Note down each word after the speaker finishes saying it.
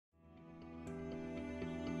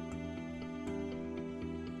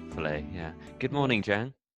Hopefully, yeah. Good morning,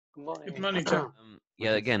 Jan. Good Good morning. morning, John.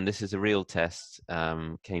 Yeah, again, this is a real test.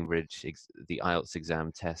 Cambridge, the IELTS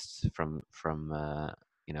exam tests from a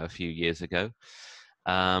few years ago.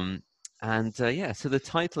 Yeah, so the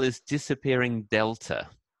title is Disappearing Delta.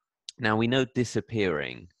 Now we know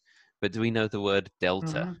disappearing, but do we know the word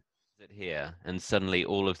delta? Is it here? And suddenly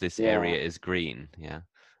all of this area is green. Yeah.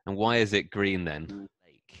 And why is it green then?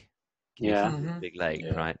 Lake. Can you see this big lake,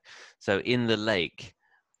 Yeah. right? So in the lake,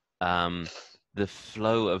 the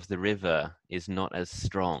flow of the river is not as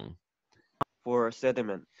strong. For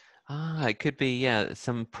sediment. It could be, yeah,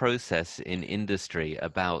 some process in industry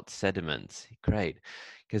about sediment. Great.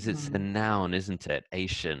 Because it's a noun, isn't it?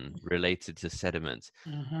 Ation, related to sediment.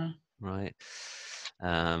 Right.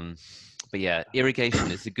 But yeah,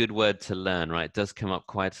 irrigation is a good word to learn, right? It does come up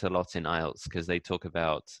quite a lot in IELTS because they talk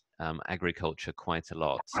about agriculture quite a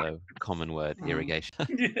lot. So common word, irrigation.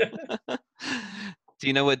 Yeah. Do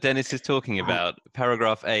you know what Dennis is talking about?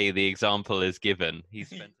 Paragraph A, the example is given. He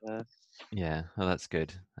spent. Yeah, well, that's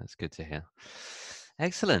good. That's good to hear.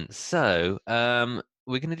 Excellent. So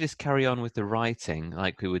we're going to just carry on with the writing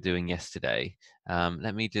like we were doing yesterday.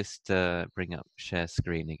 Let me just bring up share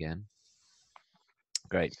screen again.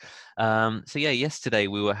 Great. So yeah, yesterday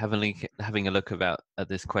we were having a look at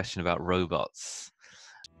this question about robots.